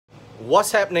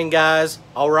What's happening, guys?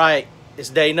 All right,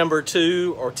 it's day number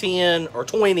 2 or 10 or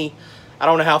 20. I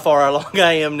don't know how far along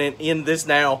I am in this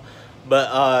now,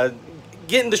 but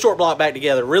getting the short block back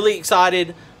together. Really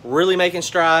excited, really making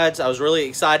strides. I was really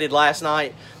excited last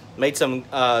night. Made some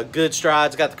good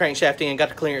strides, got the crankshaft in, got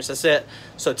the clearance set.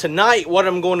 So tonight what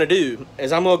I'm going to do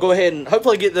is I'm going to go ahead and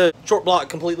hopefully get the short block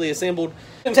completely assembled.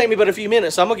 It's going to take me but a few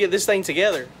minutes, so I'm going to get this thing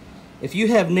together. If you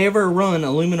have never run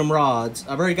aluminum rods,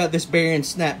 I've already got this bearing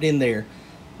snapped in there.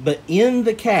 But in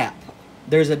the cap,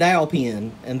 there's a dowel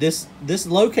pin, and this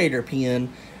locator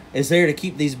pin is there to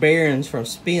keep these bearings from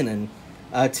spinning.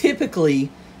 Typically,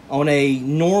 on a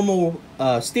normal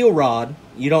steel rod,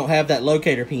 you don't have that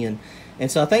locator pin.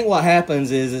 And so I think what happens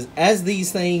is as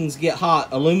these things get hot,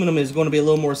 aluminum is going to be a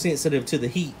little more sensitive to the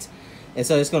heat. And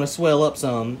so it's going to swell up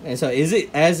some. And so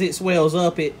as it swells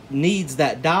up, it needs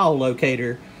that dowel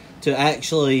locator to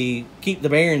actually keep the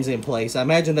bearings in place. I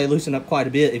imagine they loosen up quite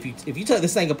a bit. If you took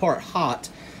this thing apart hot,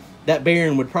 that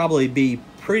bearing would probably be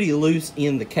pretty loose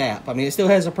in the cap. I mean, it still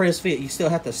has a press fit. You still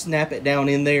have to snap it down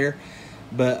in there,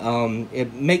 but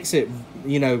it makes it,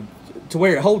 you know, to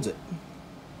where it holds it.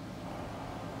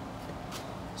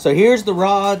 So here's the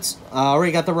rods. I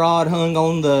already got the rod hung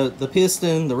on the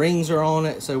piston. The rings are on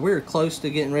it, so we're close to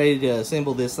getting ready to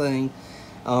assemble this thing.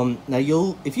 Now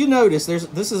if you notice,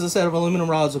 this is a set of aluminum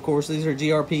rods, of course. These are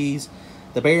GRPs.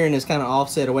 The bearing is kind of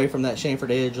offset away from that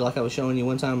chamfered edge like I was showing you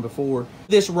one time before.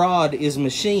 This rod is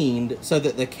machined so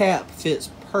that the cap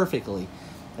fits perfectly,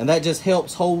 and that just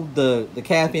helps hold the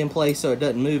cap in place so it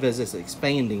doesn't move as it's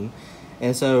expanding.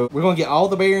 And so we're going to get all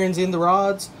the bearings in the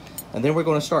rods, and then we're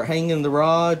going to start hanging the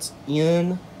rods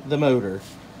in the motor.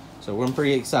 So we're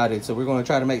pretty excited. So we're going to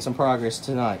try to make some progress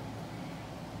tonight.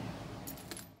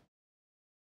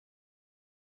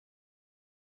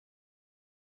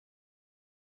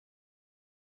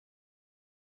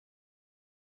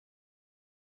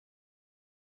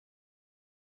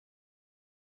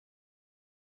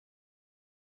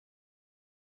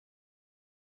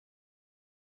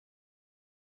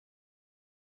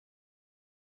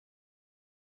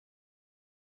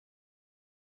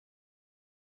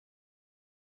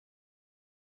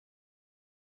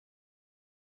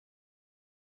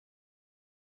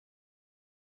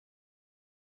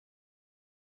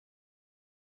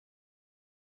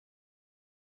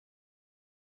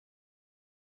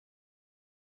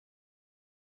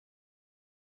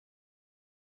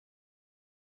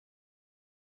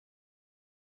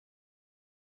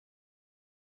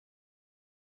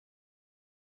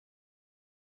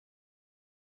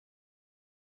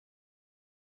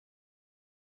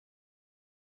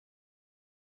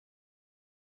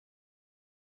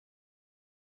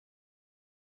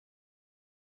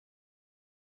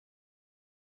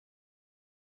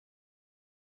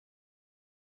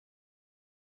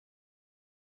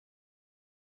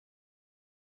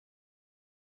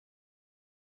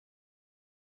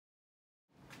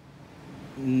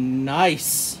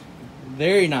 Nice,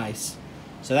 very nice.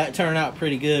 So that turned out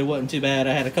pretty good. Wasn't too bad.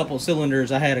 I had a couple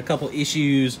cylinders. I had a couple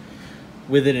issues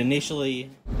with it initially.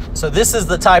 So this is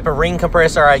the type of ring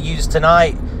compressor I used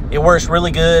tonight. It works really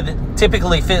good.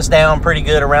 Typically fits down pretty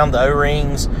good around the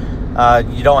O-rings.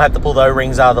 You don't have to pull the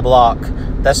O-rings out of the block.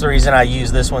 That's the reason I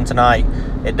use this one tonight.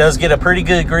 It does get a pretty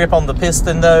good grip on the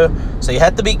piston though, so you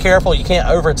have to be careful. You can't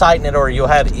over tighten it or you'll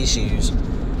have issues.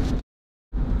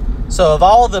 So of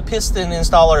all the piston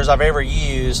installers I've ever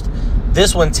used,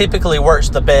 this one typically works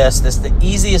the best. It's the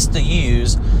easiest to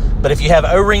use, but if you have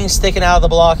O-rings sticking out of the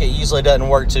block, it usually doesn't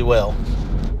work too well.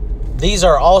 These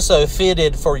are also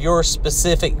fitted for your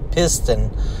specific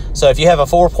piston. So if you have a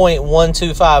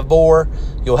 4.125 bore,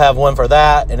 you'll have one for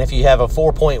that. And if you have a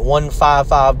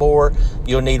 4.155 bore,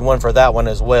 you'll need one for that one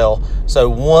as well. So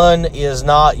one is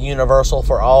not universal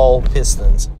for all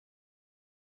pistons.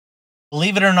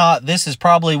 Believe it or not, this is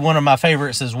probably one of my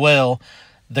favorites as well.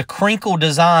 The crinkle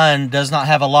design does not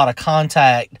have a lot of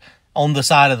contact on the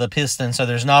side of the piston, so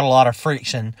there's not a lot of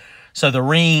friction. So the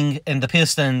ring and the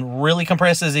piston really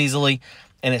compresses easily,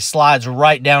 and it slides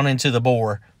right down into the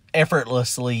bore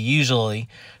effortlessly usually.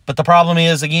 But the problem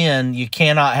is, again, you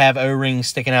cannot have O-rings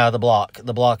sticking out of the block.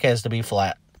 The block has to be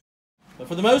flat. But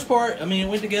for the most part, I mean, it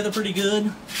went together pretty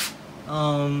good.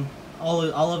 All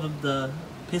of the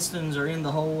pistons are in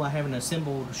the hole. I have an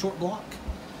assembled short block,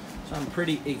 so I'm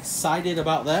pretty excited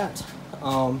about that.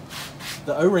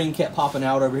 The O-ring kept popping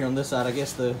out over here on this side. I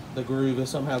guess the groove has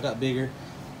somehow got bigger.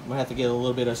 I'm gonna have to get a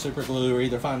little bit of super glue or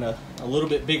either find a little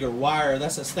bit bigger wire.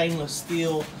 That's a stainless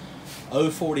steel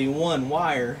 041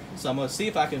 wire, so I'm gonna see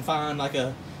if I can find like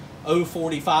a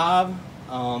 045.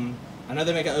 I know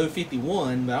they make a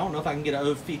 051, but I don't know if I can get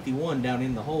a 051 down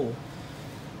in the hole.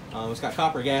 It's got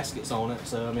copper gaskets on it,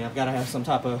 so I mean I've got to have some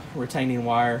type of retaining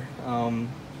wire.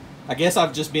 I guess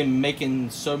I've just been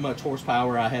making so much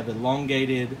horsepower, I have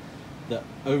elongated the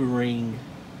O-ring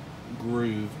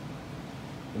groove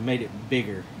and made it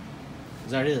bigger.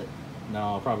 Is that it?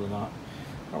 No, probably not.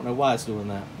 I don't know why it's doing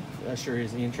that. That sure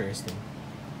is interesting.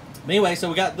 But anyway, so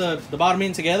we got the bottom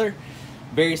end together.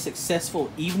 Very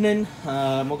successful evening.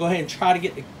 We'll go ahead and try to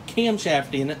get the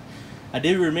camshaft in it. I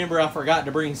do remember I forgot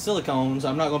to bring silicones.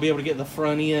 I'm not going to be able to get the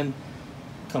front end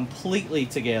completely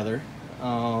together.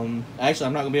 Actually,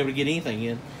 I'm not going to be able to get anything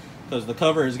in because the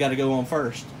cover has got to go on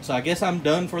first. So I guess I'm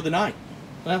done for the night.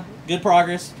 Well, good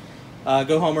progress.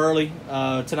 Go home early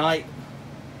tonight.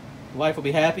 The wife will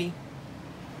be happy.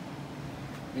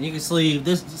 And you can sleeve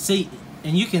this.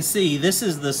 And you can see this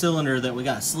is the cylinder that we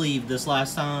got sleeved this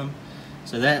last time.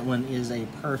 So that one is a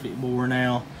perfect bore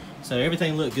now. So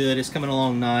everything looked good. It's coming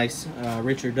along nice.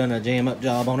 Richard done a jam up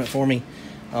job on it for me.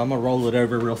 I'm gonna roll it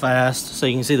over real fast so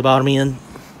you can see the bottom end.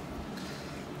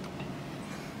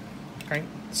 Crank,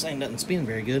 this thing doesn't spin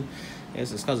very good. I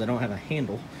guess it's because I don't have a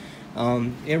handle.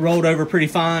 It rolled over pretty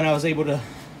fine. I was able to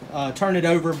turn it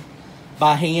over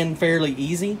by hand fairly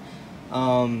easy.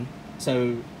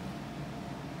 So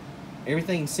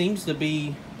everything seems to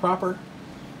be proper.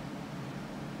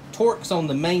 Torques on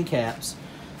the main caps.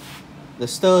 The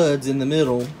studs in the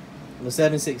middle, the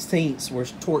 7/16 were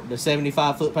torqued to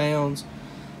 75 foot-pounds.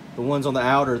 The ones on the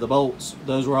outer, the bolts,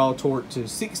 those were all torqued to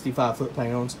 65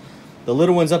 foot-pounds. The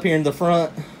little ones up here in the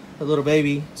front, the little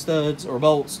baby studs or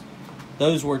bolts,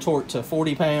 those were torqued to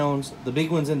 40 pounds. The big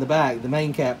ones in the back, the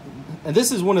main cap, and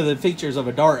this is one of the features of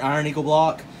a Dart Iron Eagle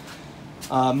block.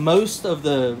 Most of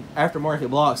the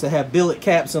aftermarket blocks, they have billet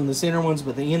caps on the center ones,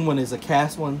 but the end one is a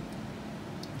cast one.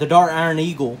 The Dart Iron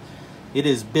Eagle, it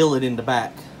is billet in the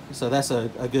back, so that's a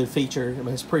good feature. I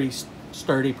mean, it's pretty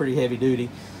sturdy, pretty heavy duty.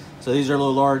 So these are a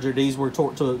little larger. These were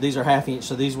torqued to, these are 1/2 inch,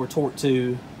 so these were torqued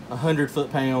to 100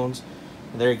 foot-pounds.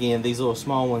 And there again, these little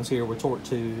small ones here were torqued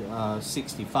to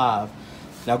 65.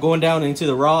 Now going down into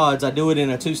the rods, I do it in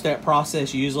a 2-step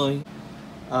process usually.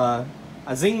 I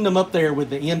zinged them up there with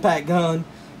the impact gun.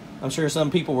 I'm sure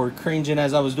some people were cringing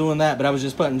as I was doing that, but I was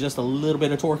just putting just a little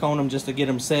bit of torque on them just to get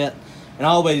them set. And I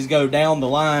always go down the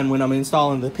line when I'm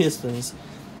installing the pistons.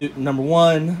 Number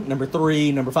 1, number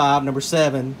 3, number 5, number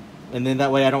 7. And then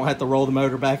that way I don't have to roll the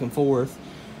motor back and forth.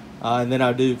 And then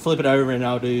I'll flip it over and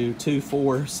I'll do 2,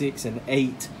 4, 6, and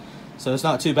 8. So it's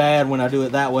not too bad when I do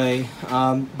it that way.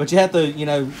 But you have to, you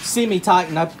know,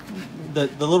 semi-tighten up. The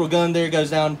little gun there goes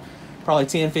down probably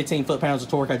 10, 15 foot-pounds of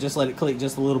torque. I just let it click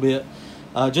just a little bit,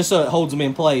 just so it holds them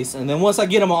in place. And then once I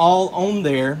get them all on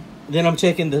there, then I'm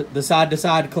checking the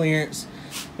side-to-side clearance,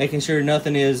 making sure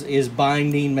nothing is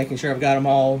binding, making sure I've got them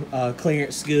all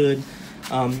clearance good.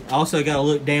 I also got to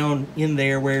look down in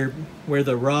there where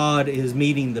the rod is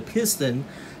meeting the piston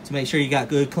to make sure you got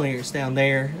good clearance down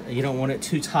there. You don't want it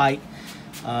too tight.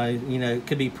 You know, it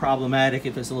could be problematic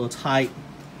if it's a little tight.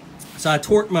 So I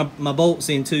torqued my bolts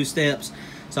in 2 steps.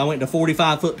 So I went to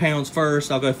 45 foot-pounds first.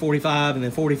 I'll go 45 and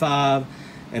then 45.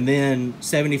 And then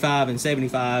 75 and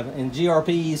 75. And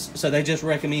GRPs, so they just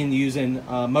recommend using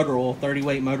motor oil,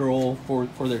 30-weight motor oil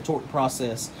for their torque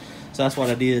process. So that's what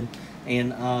I did.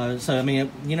 And so, I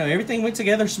mean, you know, everything went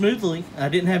together smoothly. I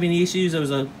didn't have any issues. There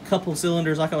was a couple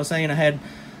cylinders, like I was saying. I had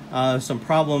some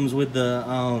problems with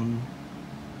the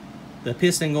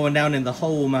piston going down in the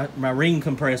hole, my ring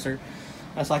compressor.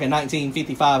 That's like a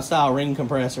 1955 style ring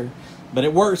compressor. But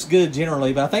it works good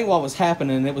generally. But I think what was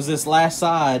happening, it was this last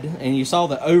side, and you saw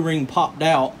the O-ring popped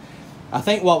out. I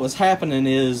think what was happening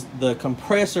is the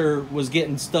compressor was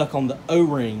getting stuck on the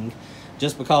O-ring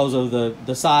just because of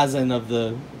the sizing of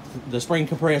the spring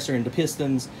compressor and the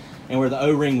pistons and where the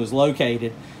O-ring was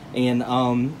located. And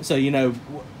so, you know,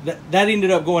 that ended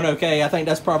up going okay. I think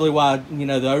that's probably why, you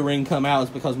know, the O-ring come out, is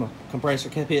because my compressor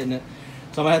kept hitting it.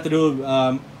 So I'm going to have to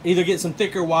do either get some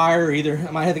thicker wire, or either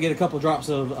I might have to get a couple drops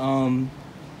of,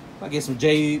 I get some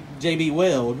JB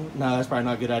weld. No, that's probably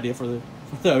not a good idea for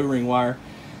the O-ring wire.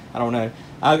 I don't know.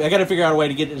 I got to figure out a way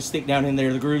to get it to stick down in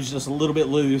there. The groove's just a little bit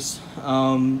loose.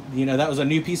 You know, that was a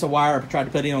new piece of wire I tried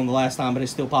to put in on the last time, but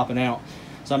it's still popping out.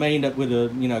 So I may end up with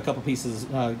a couple pieces,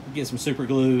 get some super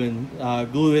glue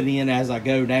and glue it in as I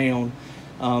go down.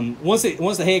 Once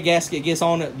the head gasket gets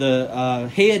on it,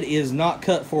 the head is not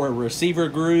cut for a receiver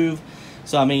groove.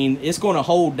 So I mean, it's going to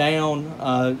hold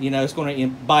down. You know, it's going to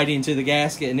bite into the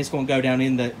gasket, and it's going to go down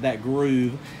in that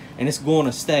groove, and it's going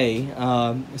to stay.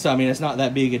 So I mean, it's not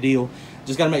that big a deal.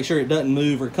 Just got to make sure it doesn't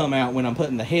move or come out when I'm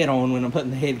putting the head on, when I'm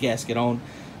putting the head gasket on.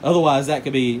 Otherwise, that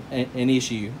could be an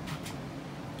issue.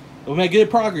 But we made good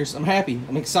progress. I'm happy.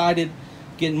 I'm excited.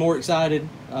 Getting more excited.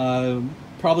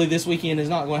 probably this weekend is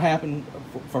not going to happen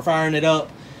for firing it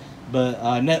up,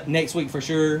 but next week for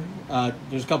sure.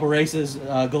 There's a couple races,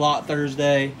 Galot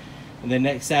Thursday, and then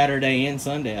next Saturday and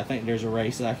Sunday I think there's a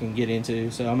race that I can get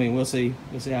into. So I mean, we'll see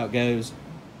how it goes.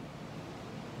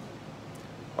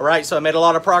 All right, so I made a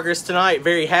lot of progress tonight.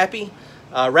 Very happy.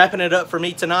 Wrapping it up for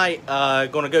me tonight.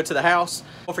 Going to go to the house.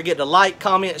 Don't forget to like,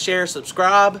 comment, share,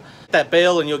 subscribe. Hit that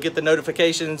bell and you'll get the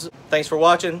notifications. Thanks for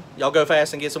watching. Y'all go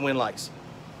fast and get some win likes.